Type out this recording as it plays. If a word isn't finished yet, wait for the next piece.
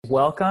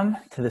welcome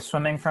to the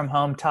Swimming from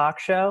Home talk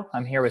show.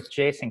 I'm here with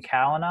Jason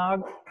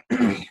Calanog.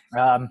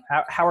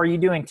 How are you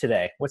doing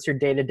today? What's your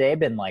day-to-day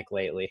been like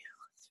lately?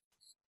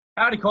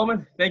 Howdy,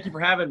 Coleman. Thank you for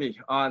having me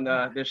on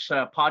this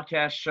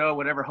podcast show,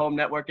 whatever home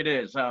network it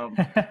is.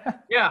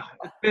 Yeah,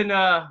 it's been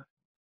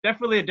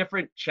definitely a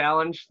different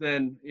challenge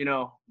than,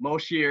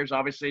 most years.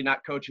 Obviously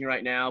not coaching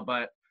right now,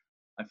 but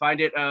I find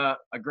it a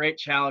great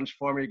challenge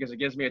for me because it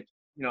gives me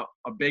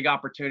a big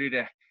opportunity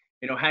to,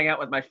 hang out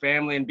with my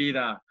family and be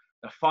the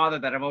father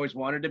that I've always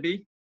wanted to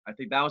be. I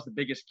think that was the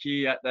biggest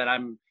key, that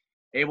I'm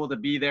able to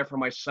be there for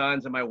my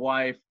sons and my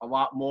wife a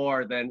lot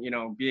more than,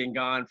 being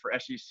gone for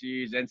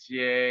SECs,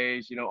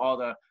 NCAAs, all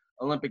the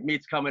Olympic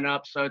meets coming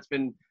up. So it's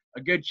been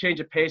a good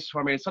change of pace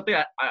for me. It's something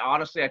I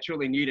honestly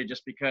truly needed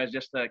just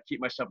to keep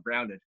myself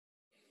grounded.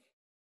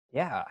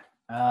 Yeah.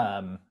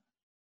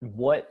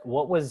 What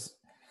was,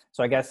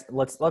 so I guess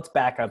let's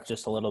back up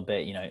just a little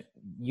bit.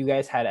 You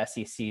guys had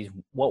SECs.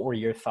 What were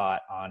your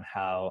thought on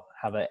how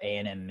the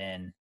A&M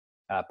men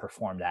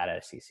performed at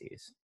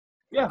SECs?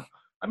 Yeah.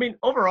 I mean,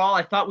 overall,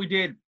 I thought we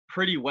did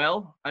pretty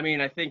well. I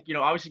mean, I think,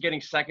 obviously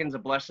getting second's a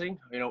blessing.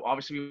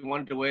 Obviously we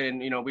wanted to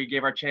win, and, we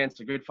gave our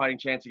chance, a good fighting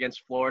chance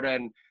against Florida,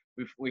 and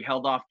we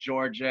held off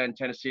Georgia and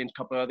Tennessee and a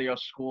couple of other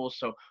schools.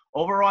 So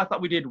overall, I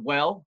thought we did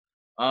well.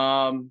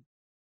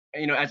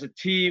 As a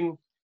team,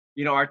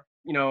 I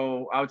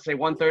would say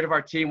 1/3 of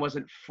our team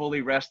wasn't fully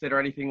rested or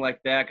anything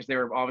like that because they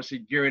were obviously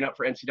gearing up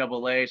for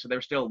NCAA. So they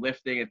were still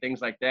lifting and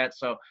things like that.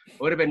 So it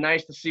would have been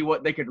nice to see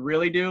what they could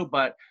really do.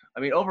 But I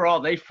mean, overall,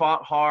 they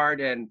fought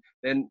hard. And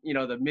then,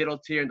 the middle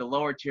tier and the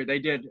lower tier, they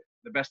did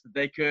the best that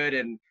they could.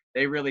 And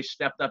they really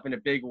stepped up in a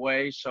big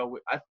way. So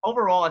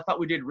overall, I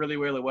thought we did really,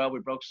 really well. We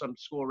broke some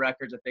school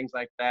records and things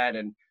like that.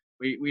 And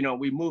we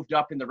moved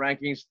up in the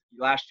rankings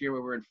last year.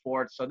 We were in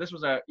fourth. So this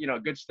was a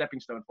good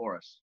stepping stone for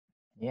us.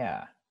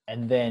 Yeah.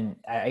 And then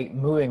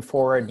moving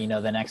forward,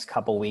 the next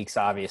couple weeks,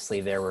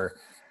 obviously there were,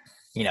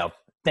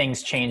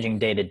 things changing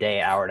day to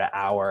day, hour to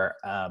hour.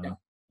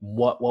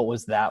 What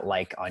was that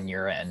like on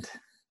your end?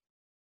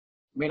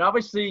 I mean,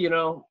 obviously,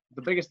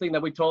 the biggest thing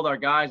that we told our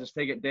guys is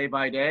take it day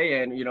by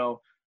day. And,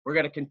 we're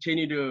going to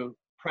continue to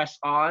press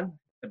on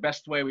the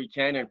best way we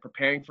can and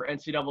preparing for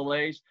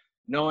NCAAs,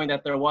 knowing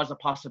that there was a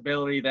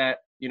possibility that,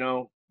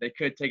 they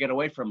could take it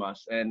away from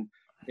us. And,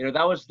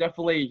 that was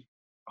definitely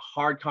a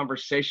hard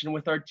conversation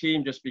with our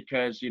team just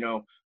because,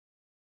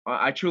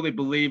 I truly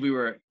believe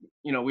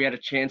we had a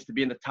chance to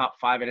be in the top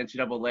 5 at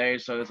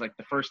NCAA. So it's like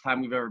the first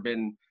time we've ever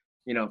been,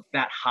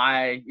 that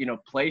high,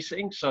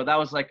 placing. So that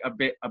was like a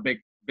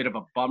big bit of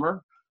a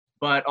bummer.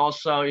 But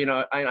also,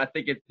 I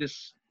think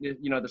this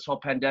whole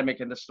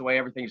pandemic and this the way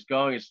everything's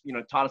going is,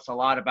 taught us a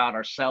lot about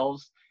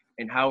ourselves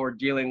and how we're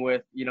dealing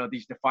with,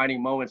 these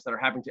defining moments that are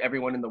happening to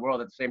everyone in the world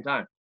at the same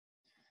time.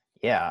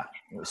 Yeah.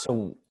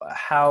 So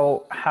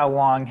how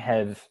long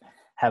have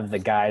the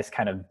guys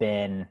kind of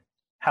been,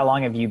 how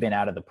long have you been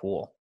out of the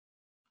pool?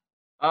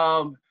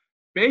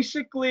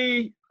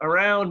 Basically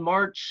around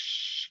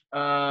March,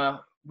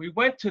 we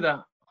went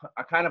to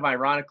kind of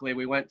ironically,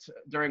 we went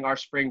during our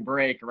spring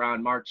break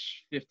around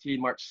March 15,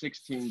 March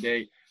 16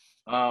 date.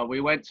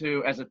 We went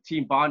to, as a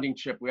team bonding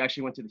trip, we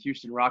actually went to the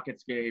Houston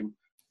Rockets game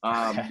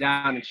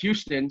down in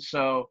Houston.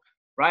 So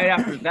right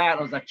after that,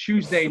 it was a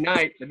Tuesday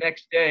night. The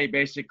next day,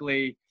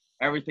 basically,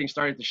 everything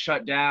started to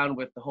shut down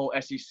with the whole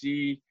SEC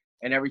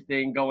and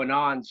everything going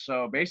on.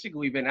 So basically,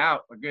 we've been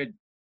out a good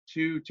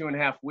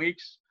 2.5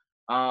 weeks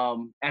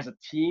as a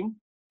team.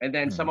 And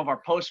then some of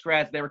our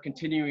post-grads, they were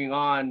continuing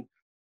on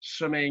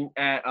swimming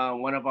at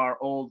one of our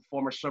old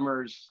former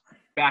swimmers'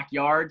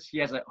 backyards. He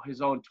has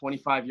his own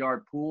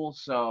 25-yard pool.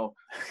 So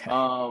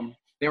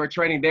they were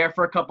training there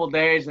for a couple of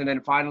days. And then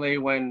finally,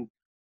 when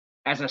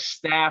as a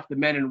staff, the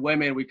men and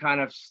women, we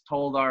kind of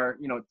told our,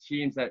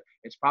 teams that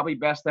it's probably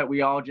best that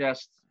we all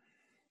just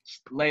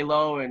lay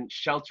low and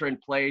shelter in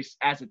place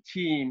as a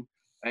team,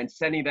 and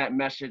sending that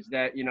message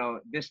that,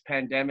 this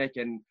pandemic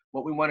and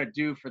what we want to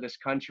do for this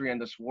country and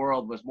this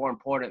world was more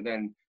important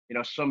than,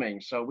 swimming.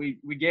 So we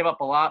gave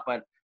up a lot,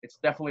 but it's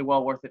definitely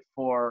well worth it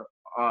for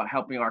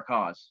helping our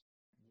cause.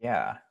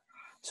 Yeah.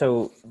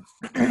 So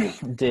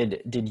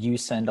did you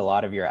send a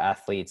lot of your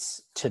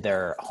athletes to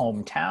their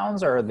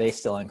hometowns, or are they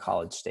still in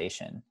College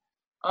Station?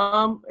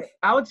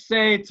 I would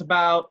say it's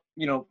about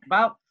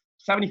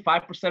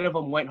 75% of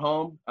them went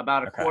home.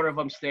 About a quarter of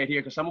them stayed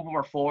here because some of them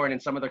are foreign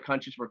and some of their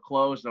countries were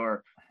closed,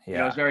 or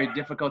it's very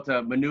difficult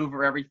to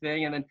maneuver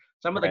everything. And then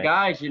some of the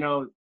guys,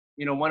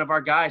 one of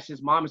our guys,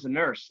 his mom is a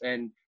nurse,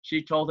 and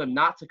she told him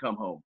not to come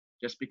home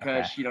just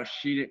because she didn't,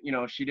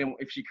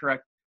 if she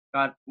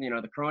got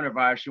the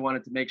coronavirus, she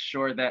wanted to make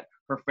sure that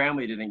her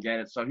family didn't get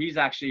it. So he's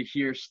actually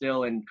here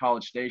still in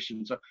College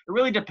Station. So it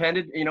really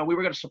depended. We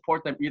were going to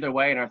support them either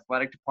way, and our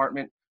athletic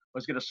department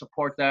was going to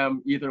support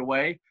them either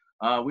way.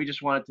 We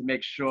just wanted to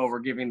make sure we're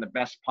giving the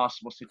best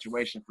possible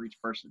situation for each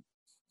person.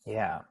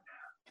 Yeah.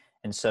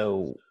 And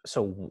so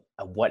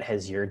what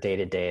has your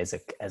day-to-day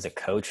as a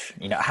coach,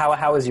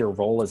 how has your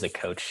role as a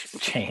coach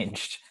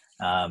changed,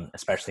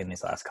 especially in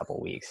these last couple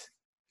of weeks?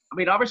 I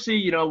mean, obviously,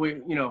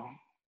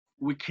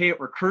 we can't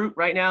recruit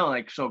right now,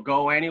 like, so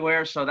go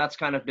anywhere. So that's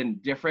kind of been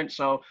different.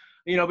 So,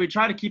 we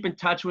try to keep in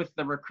touch with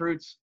the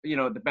recruits,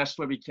 the best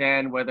way we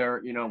can,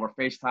 whether, we're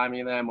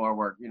FaceTiming them or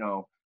we're,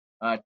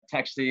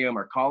 texting them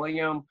or calling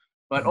them.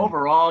 But Mhm.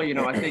 overall,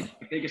 I think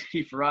the biggest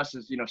key for us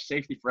is,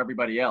 safety for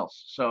everybody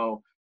else.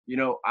 So,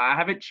 I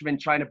haven't been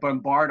trying to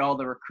bombard all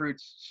the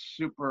recruits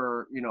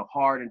super,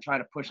 hard and trying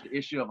to push the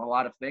issue of a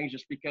lot of things,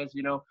 just because,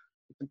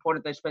 it's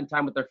important they spend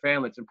time with their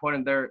family. It's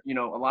important they're,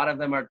 a lot of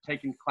them are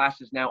taking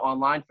classes now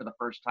online for the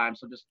first time.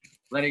 So just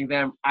letting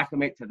them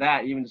acclimate to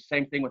that. Even the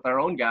same thing with our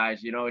own guys,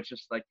 it's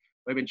just like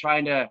we've been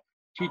trying to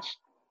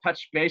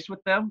touch base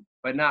with them,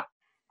 but not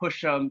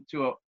push them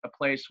to a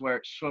place where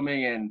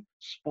swimming and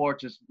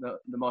sports is the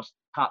most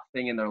top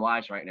thing in their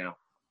lives right now.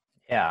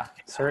 Yeah,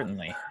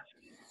 certainly.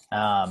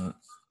 Um,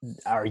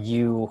 are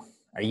you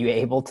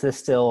able to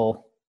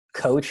still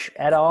coach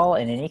at all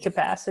in any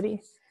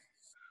capacity?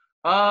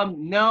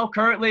 No,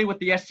 currently with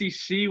the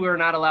SEC, we're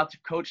not allowed to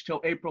coach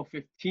till April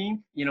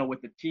 15th, with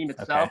the team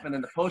Okay. itself. And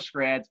then the post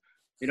grads,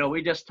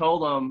 we just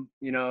told them,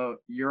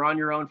 you're on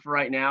your own for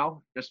right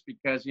now, just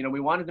because, we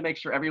wanted to make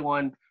sure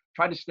everyone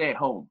tried to stay at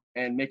home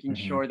and making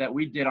Hmm. sure that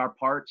we did our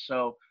part.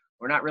 So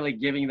we're not really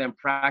giving them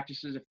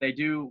practices. If they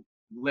do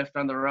lift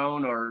on their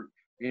own or,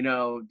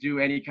 do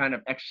any kind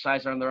of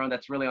exercise on their own,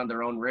 that's really on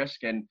their own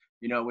risk. And,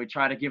 we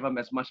try to give them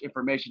as much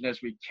information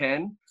as we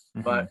can,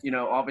 Hmm. but,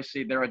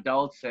 obviously they're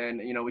adults and,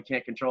 we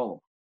can't control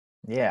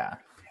them. Yeah.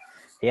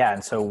 Yeah.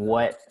 And so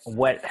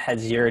what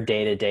has your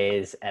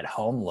day-to-days at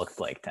home looked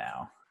like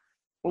now?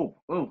 Oh,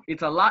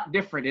 it's a lot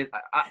different.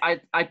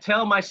 I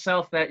tell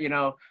myself that,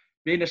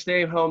 being a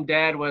stay-at-home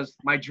dad was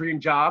my dream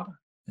job,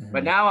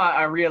 but Hmm. now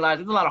I realize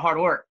it's a lot of hard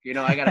work.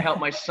 I got to help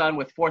my son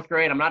with fourth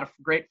grade. I'm not a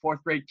great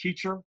fourth grade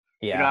teacher.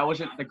 Yeah. I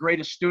wasn't the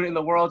greatest student in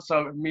the world.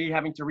 So me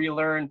having to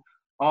relearn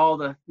all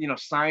the,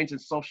 science and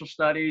social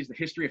studies, the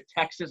history of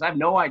Texas, I have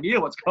no idea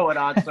what's going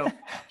on. So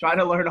trying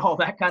to learn all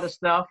that kind of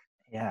stuff.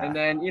 Yeah. And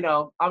then,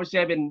 obviously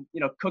I've been,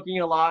 cooking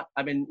a lot.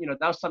 I've been, that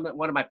was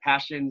one of my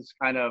passions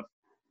kind of,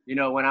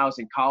 when I was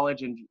in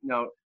college and,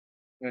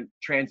 and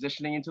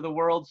transitioning into the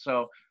world.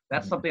 So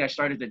that's Mhm. something I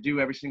started to do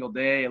every single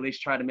day, at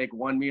least try to make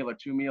one meal or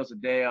two meals a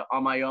day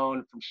on my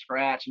own from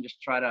scratch and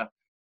just try to,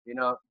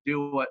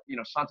 do what,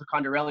 Santo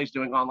Condarelli's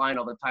doing online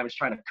all the time is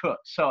trying to cook.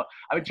 So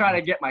I've been trying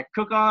to get my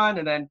cook on.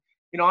 And then,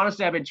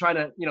 honestly, I've been trying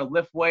to,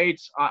 lift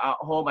weights at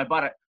home.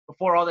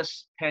 Before all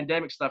this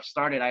pandemic stuff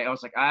started, I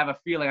was like, I have a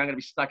feeling I'm going to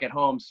be stuck at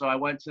home. So I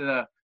went to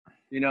the,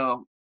 you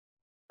know,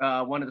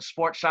 one of the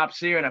sports shops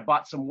here and I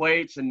bought some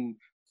weights and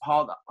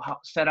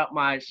set up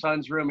my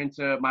son's room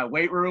into my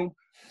weight room.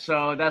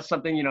 So that's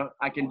something,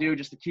 I can do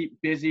just to keep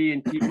busy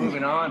and keep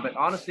moving on. But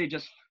honestly,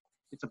 just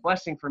it's a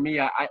blessing for me.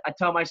 I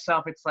tell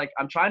myself it's like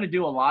I'm trying to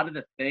do a lot of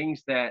the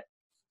things that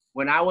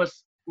when I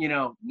was,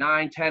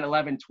 9, 10,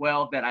 11,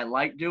 12 that I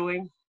like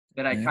doing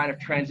that I kind of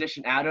Mhm.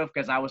 transitioned out of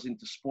because I was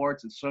into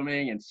sports and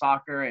swimming and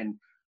soccer and,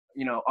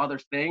 other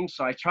things.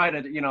 So I try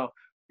to,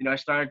 I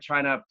started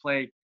trying to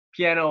play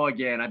piano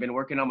again. I've been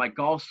working on my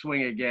golf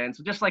swing again.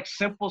 So just like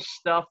simple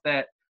stuff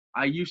that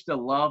I used to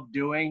love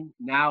doing.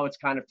 Now it's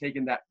kind of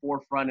taken that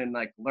forefront and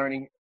like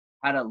learning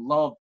how to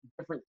love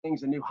different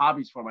things and new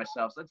hobbies for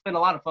myself. So it's been a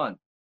lot of fun.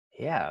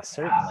 Yeah,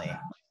 certainly.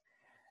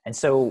 And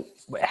so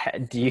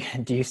do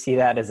you see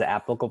that as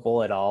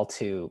applicable at all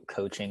to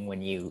coaching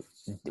when you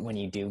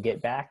do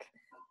get back?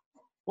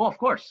 Well, of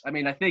course. I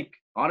mean, I think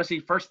honestly,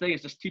 first thing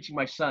is just teaching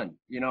my son.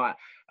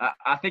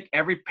 I think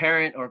every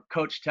parent or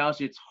coach tells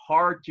you it's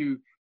hard to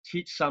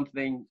teach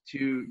something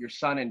to your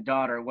son and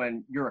daughter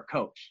when you're a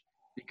coach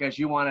because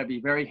you want to be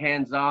very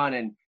hands-on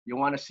and you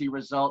want to see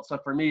results. So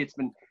for me, it's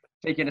been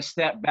taking a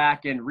step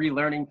back and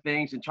relearning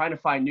things and trying to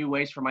find new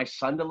ways for my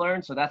son to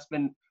learn. So that's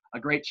been a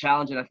great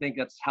challenge, and I think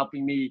that's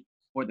helping me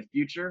for the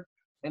future.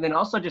 And then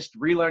also just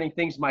relearning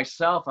things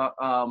myself.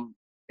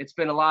 It's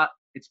been a lot.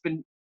 It's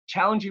been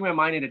challenging my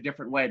mind in a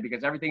different way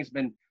because everything's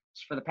been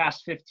for the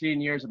past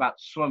 15 years about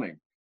swimming,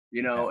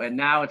 Yeah. and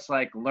now it's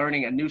like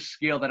learning a new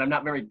skill that I'm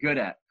not very good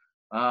at.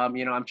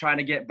 I'm trying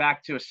to get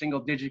back to a single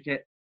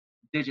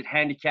digit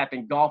handicap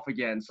in golf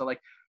again. So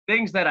like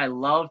things that I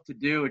love to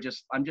do,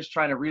 I'm just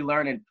trying to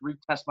relearn and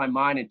retest my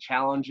mind and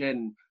challenge it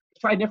and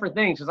try different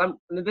things. Cause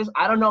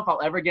I don't know if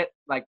I'll ever get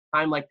like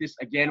time like this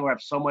again where I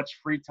have so much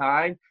free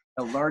time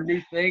to learn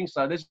new things.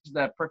 So this is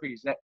the perfect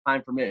exact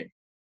time for me.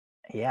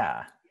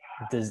 Yeah.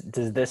 Does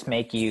this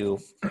make you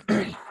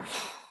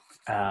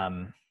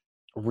um,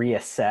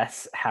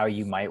 reassess how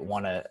you might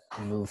want to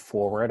move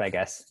forward, I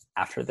guess,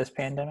 after this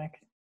pandemic?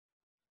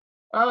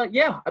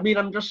 Yeah. I mean,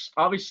 I'm just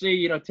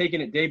obviously,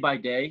 taking it day by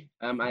day.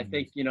 I Mhm.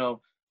 think,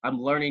 I'm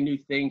learning new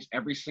things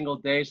every single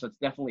day. So it's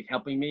definitely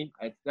helping me.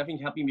 It's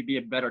definitely helping me be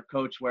a better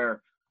coach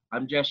where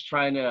I'm just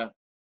trying to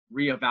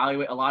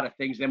reevaluate a lot of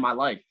things in my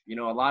life. A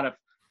lot of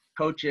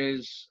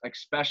coaches,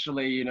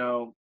 especially, you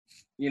know,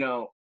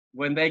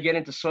 when they get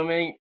into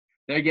swimming,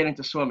 they get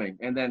into swimming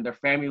and then their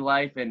family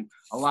life and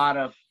a lot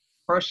of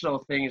personal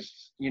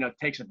things,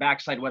 takes a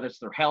backside, whether it's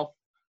their health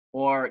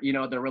or,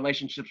 their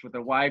relationships with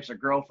their wives or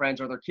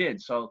girlfriends or their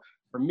kids. So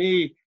for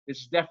me, this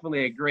is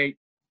definitely a great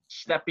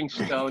stepping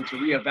stone to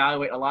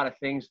reevaluate a lot of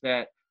things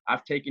that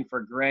I've taken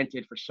for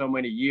granted for so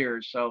many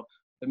years. So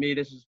to me,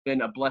 this has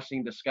been a blessing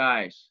in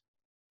disguise.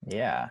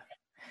 Yeah.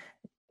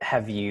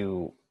 Have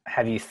you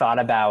thought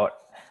about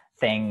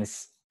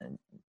things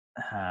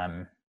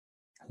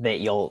that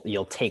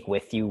you'll take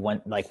with you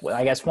when, like,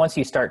 I guess once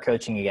you start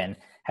coaching again,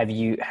 have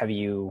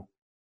you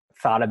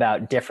thought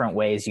about different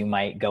ways you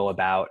might go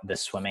about the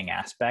swimming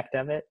aspect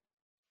of it?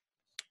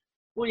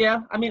 Well,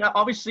 yeah. I mean,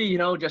 obviously,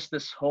 just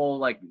this whole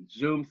like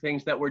Zoom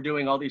things that we're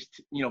doing, all these,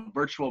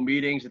 virtual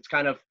meetings. It's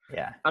kind of,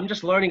 Yeah. I'm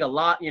just learning a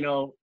lot,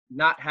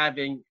 not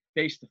having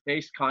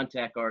face-to-face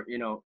contact or,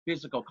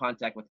 physical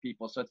contact with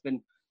people. So it's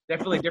been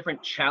definitely a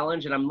different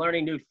challenge, and I'm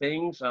learning new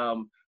things.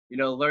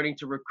 Learning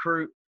to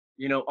recruit,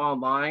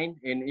 online,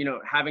 and,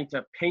 having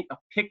to paint a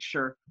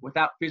picture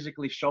without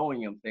physically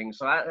showing them things.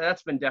 So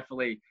that's been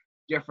definitely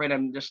different.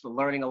 I'm just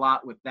learning a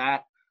lot with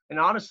that. And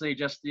honestly,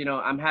 just,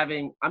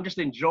 I'm just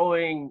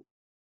enjoying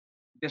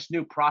this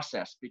new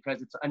process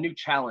because it's a new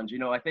challenge.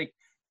 I think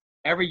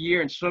every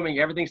year in swimming,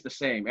 everything's the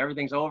same.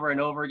 Everything's over and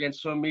over again,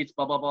 swim meets,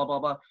 blah, blah, blah, blah,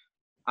 blah.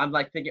 I'm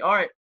like thinking, all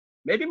right,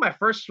 maybe my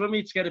first swim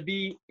meet's going to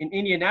be in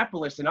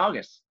Indianapolis in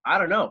August. I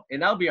don't know.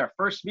 And that'll be our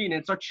first meet, and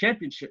it's our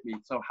championship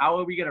meet. So how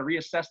are we going to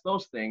reassess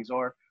those things?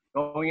 Or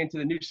going into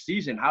the new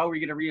season, how are we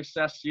going to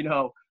reassess,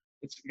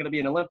 it's going to be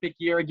an Olympic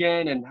year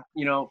again, and,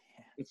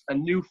 it's a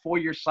new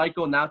 4-year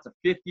cycle. Now it's a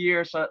 5th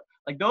year. So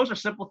like those are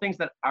simple things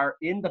that are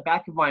in the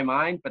back of my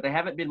mind, but they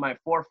haven't been my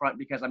forefront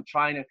because I'm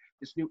trying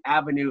this new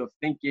avenue of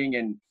thinking,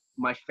 and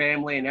my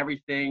family and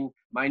everything,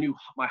 my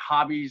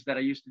hobbies that I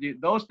used to do.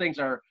 Those things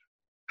are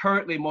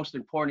currently most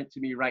important to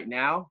me right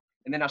now.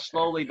 And then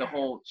slowly the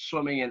whole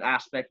swimming and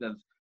aspect of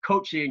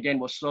coaching again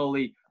will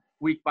slowly,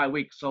 week by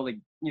week,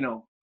 slowly,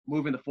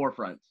 move in the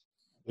forefront.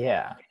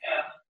 Yeah.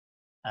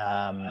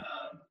 I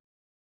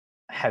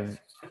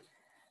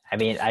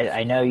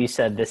know you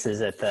said this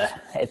is at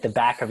the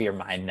back of your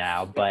mind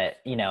now, but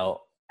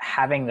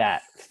having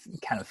that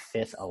kind of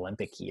 5th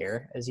Olympic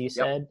year, as you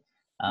said,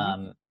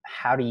 Yep.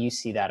 how do you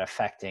see that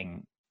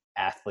affecting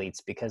athletes?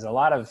 Because a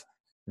lot of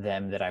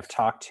them that I've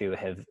talked to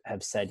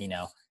have said,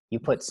 you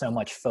put so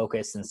much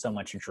focus and so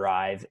much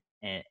drive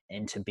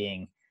into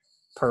being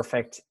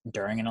perfect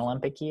during an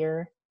Olympic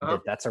year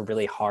that's a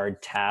really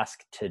hard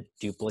task to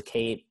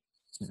duplicate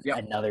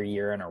another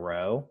year in a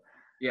row.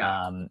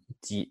 Yeah.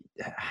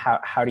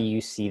 How do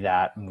you see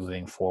that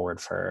moving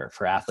forward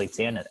for athletes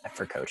and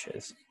for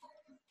coaches?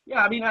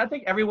 Yeah, I mean, I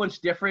think everyone's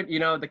different.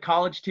 The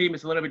college team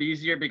is a little bit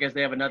easier because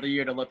they have another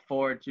year to look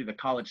forward to the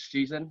college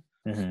season.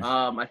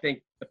 Mm-hmm. I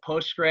think the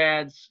post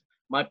grads,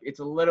 it's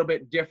a little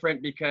bit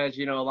different because,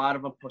 a lot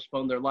of them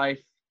postpone their life,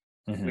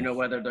 Mm-hmm.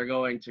 whether they're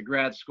going to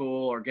grad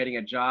school or getting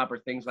a job or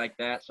things like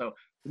that. So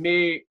to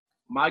me,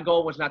 my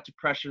goal was not to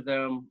pressure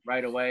them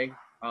right away.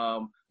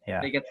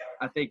 Yeah.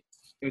 I think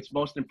it's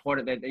most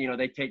important that,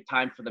 they take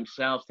time for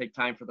themselves, take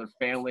time for their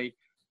family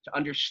to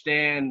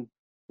understand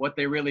what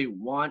they really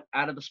want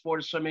out of the sport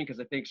of swimming.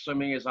 Because I think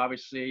swimming is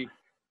obviously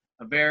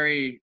a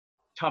very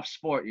tough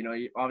sport.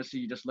 Obviously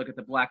you just look at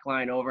the black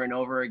line over and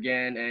over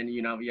again, and,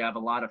 you have a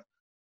lot of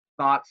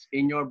thoughts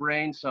in your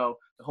brain. So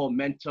the whole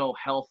mental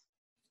health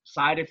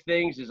side of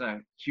things is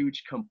a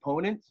huge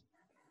component.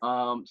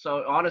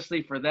 So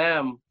honestly, for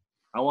them,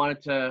 I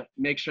wanted to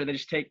make sure they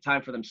just take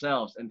time for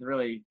themselves and to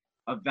really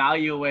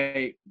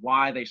evaluate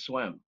why they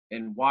swim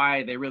and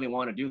why they really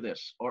want to do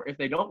this, or if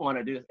they don't want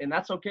to do this, and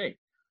that's okay.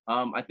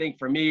 I think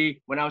for me,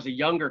 when I was a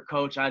younger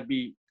coach, I'd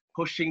be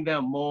pushing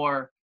them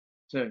more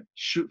to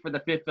shoot for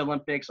the 5th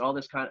Olympics, all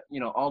this kind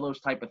of, all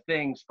those type of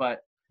things. But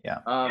Yeah.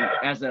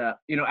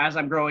 as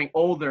I'm growing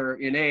older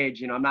in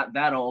age, I'm not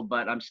that old,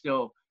 but I'm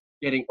still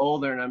getting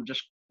older, and I'm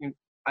just,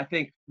 I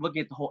think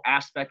looking at the whole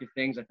aspect of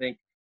things, I think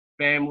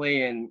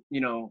family and,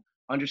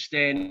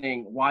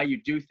 understanding why you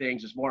do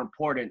things is more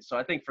important. So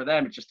I think for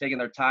them, it's just taking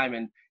their time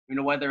and,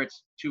 whether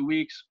it's 2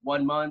 weeks,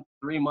 1 month,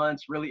 3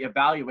 months, really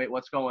evaluate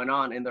what's going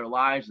on in their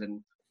lives.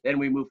 And then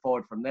we move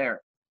forward from there.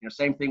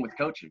 Same thing with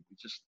coaching.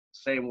 It's just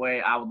the same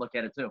way I would look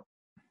at it too.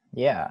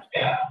 Yeah.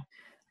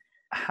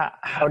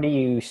 How do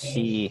you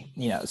see,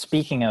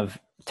 speaking of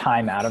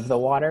time out of the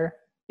water,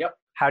 Yep.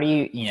 how do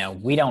you,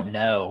 we don't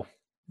know,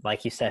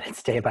 like you said,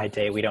 it's day by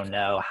day. We don't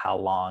know how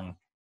long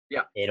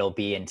it'll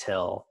be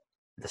until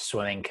the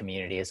swimming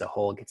community as a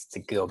whole gets to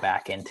go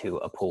back into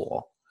a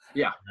pool.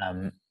 Yeah.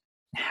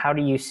 How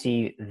do you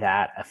see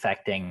that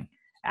affecting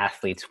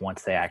athletes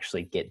once they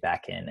actually get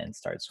back in and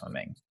start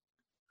swimming?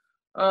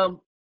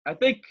 I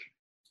think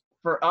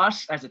for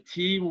us as a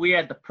team, we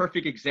had the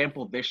perfect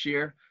example this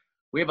year.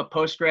 We have a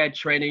post-grad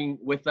training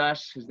with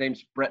us. His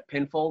name's Brett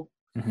Pinfold.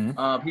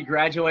 Mm-hmm. He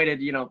graduated,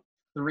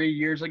 3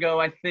 years ago,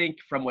 I think,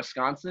 from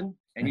Wisconsin,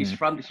 and he's Mm-hmm.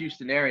 from the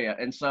Houston area.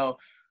 And so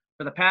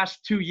for the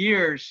past 2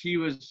 years, he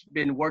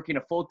been working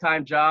a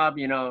full-time job,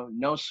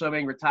 no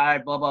swimming,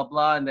 retired, blah, blah,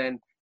 blah. And then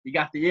he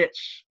got the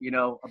itch,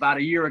 about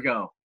a year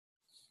ago.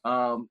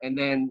 And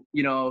then,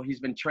 he's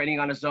been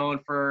training on his own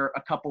for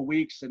a couple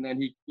weeks. And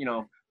then he,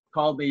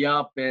 called me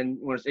up and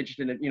was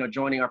interested in,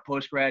 joining our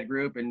post-grad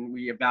group, and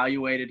we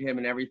evaluated him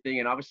and everything.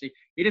 And obviously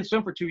he didn't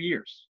swim for 2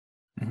 years.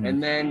 Mhm.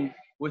 And then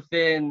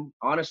within,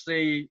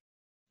 honestly,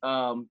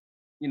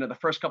 the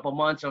first couple of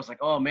months, I was like,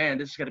 oh man,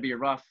 this is going to be a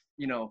rough,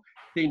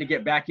 thing to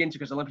get back into,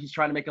 because he's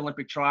trying to make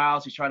Olympic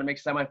trials, he's trying to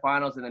make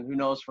semifinals, and then who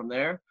knows from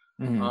there.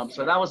 Mhm.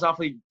 So that was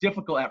awfully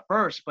difficult at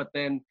first, but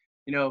then,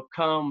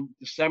 come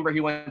December,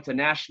 he went to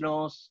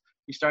nationals.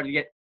 He started to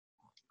get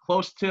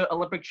close to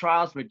Olympic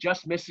trials, but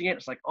just missing it.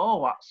 It's like, oh,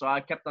 wow. So I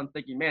kept on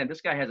thinking, man,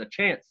 this guy has a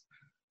chance.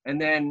 And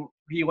then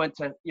he went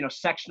to,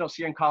 sectionals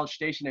here in College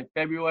Station in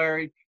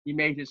February. He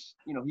made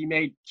he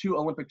made 2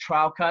 Olympic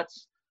trial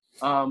cuts.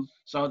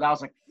 So that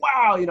was like,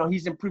 wow,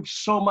 he's improved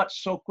so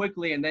much so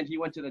quickly. And then he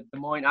went to the Des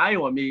Moines,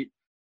 Iowa meet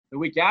the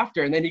week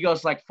after. And then he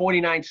goes like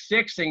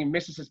 49.6 and he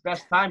misses his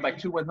best time by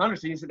 2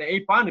 100s. And he's in the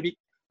A final to beat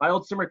my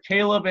old swimmer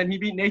Caleb, and he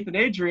beat Nathan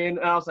Adrian.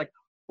 And I was like,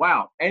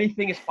 wow,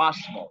 anything is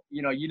possible.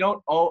 You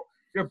don't owe,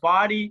 your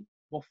body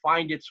will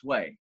find its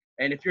way.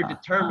 And if you're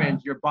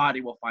determined, your body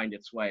will find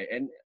its way.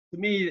 And to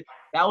me,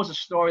 that was a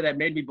story that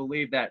made me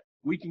believe that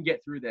we can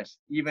get through this,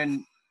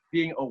 even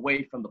being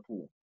away from the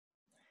pool.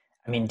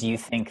 I mean, do you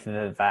think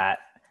that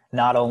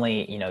not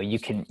only, you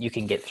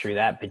can get through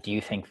that, but do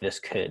you think this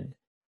could,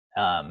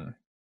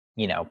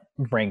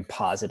 bring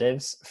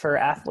positives for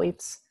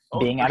athletes Oh,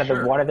 being for out of the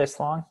sure. water this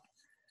long?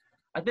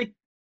 I think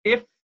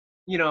if,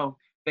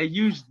 they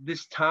use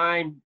this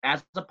time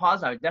as a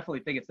positive, I definitely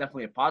think it's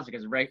definitely a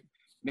positive, because it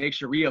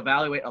makes you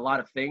reevaluate a lot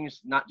of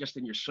things, not just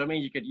in your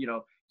swimming. You could,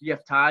 you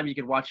have time, you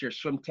could watch your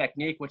swim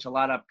technique, which a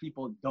lot of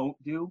people don't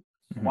do,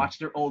 Mhm. watch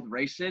their old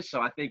races. So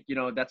I think,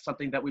 that's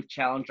something that we've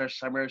challenged our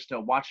swimmers to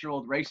watch your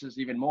old races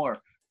even more,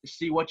 to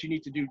see what you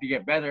need to do to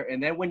get better.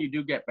 And then when you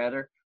do get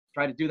better,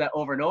 try to do that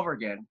over and over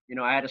again.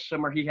 I had a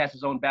swimmer, he has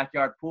his own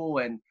backyard pool,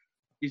 and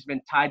he's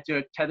been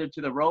tethered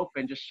to the rope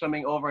and just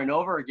swimming over and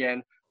over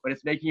again. But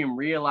it's making him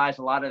realize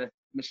a lot of the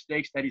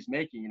mistakes that he's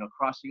making,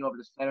 crossing over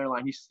the center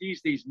line. He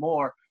sees these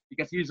more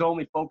because he's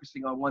only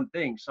focusing on one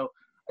thing. So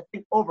I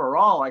think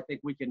overall, I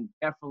think we can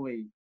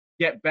definitely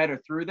get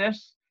better through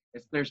this.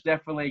 There's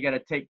definitely going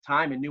to take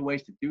time and new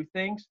ways to do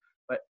things,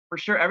 but for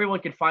sure, everyone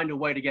can find a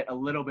way to get a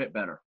little bit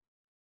better.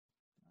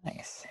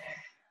 Nice.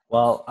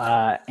 Well,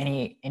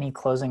 any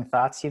closing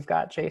thoughts you've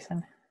got,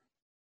 Jason?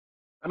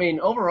 I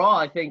mean, overall,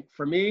 I think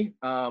for me,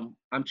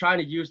 I'm trying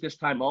to use this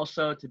time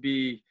also to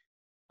be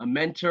a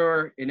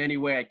mentor in any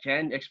way I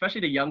can,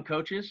 especially to young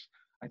coaches.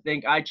 I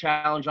think I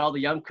challenge all the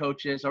young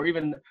coaches, or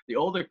even the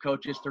older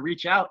coaches, to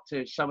reach out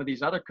to some of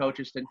these other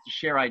coaches to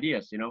share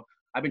ideas.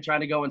 I've been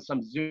trying to go in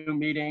some Zoom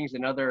meetings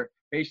and other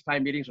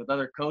FaceTime meetings with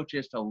other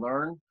coaches to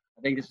learn.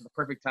 I think this is the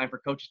perfect time for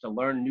coaches to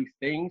learn new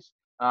things,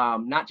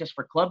 not just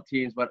for club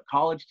teams, but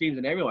college teams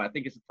and everyone. I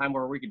think it's a time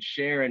where we can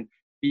share and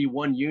be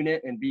one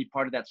unit and be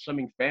part of that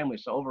swimming family.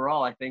 So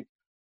overall, I think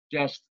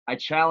I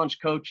challenge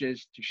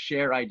coaches to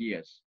share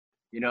ideas,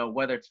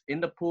 whether it's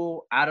in the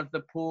pool, out of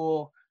the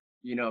pool,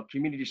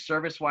 community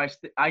service wise,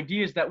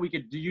 ideas that we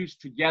could use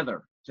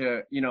together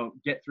to,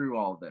 get through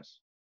all of this.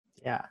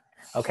 Yeah.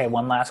 Okay.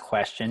 One last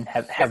question.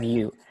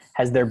 Yep.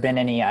 Has there been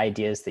any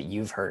ideas that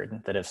you've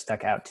heard that have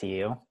stuck out to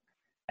you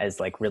as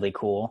like really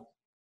cool?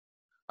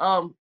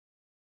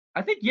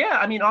 I think, yeah,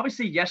 I mean,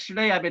 obviously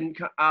yesterday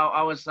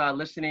I was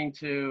listening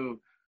to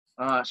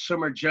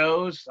Swimmer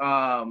Joe's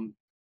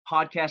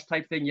podcast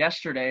type thing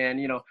yesterday. And,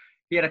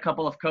 he had a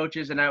couple of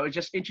coaches, and I was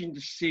just interesting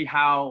to see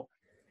how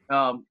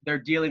they're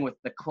dealing with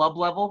the club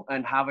level,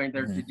 and how they're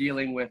Mhm.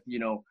 dealing with,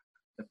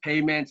 the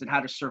payments and how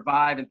to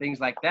survive and things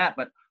like that.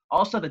 But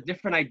also the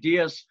different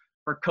ideas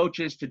for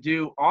coaches to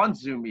do on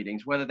Zoom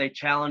meetings, whether they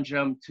challenge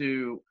them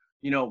to,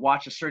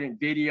 watch a certain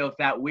video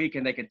that week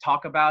and they can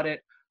talk about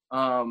it.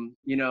 Um,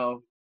 you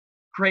know,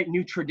 Create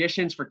new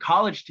traditions for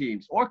college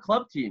teams or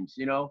club teams,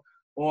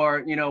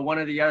 or, one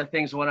of the other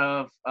things, one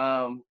of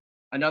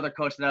another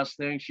coach that I was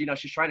thinking,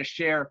 she's trying to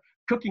share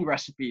cooking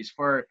recipes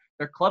for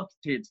their club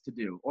kids to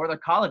do, or their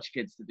college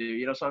kids to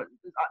do, so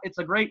it's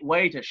a great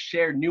way to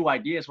share new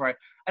ideas where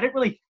I didn't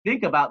really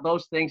think about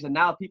those things. And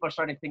now people are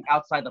starting to think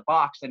outside the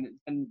box, and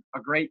a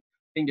great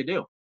thing to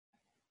do.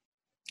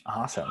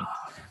 Awesome.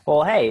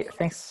 Well, hey,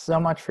 thanks so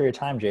much for your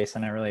time,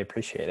 Jason. I really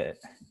appreciate it.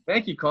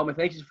 Thank you, Coleman.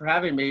 Thank you for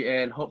having me,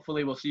 and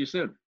hopefully we'll see you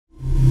soon.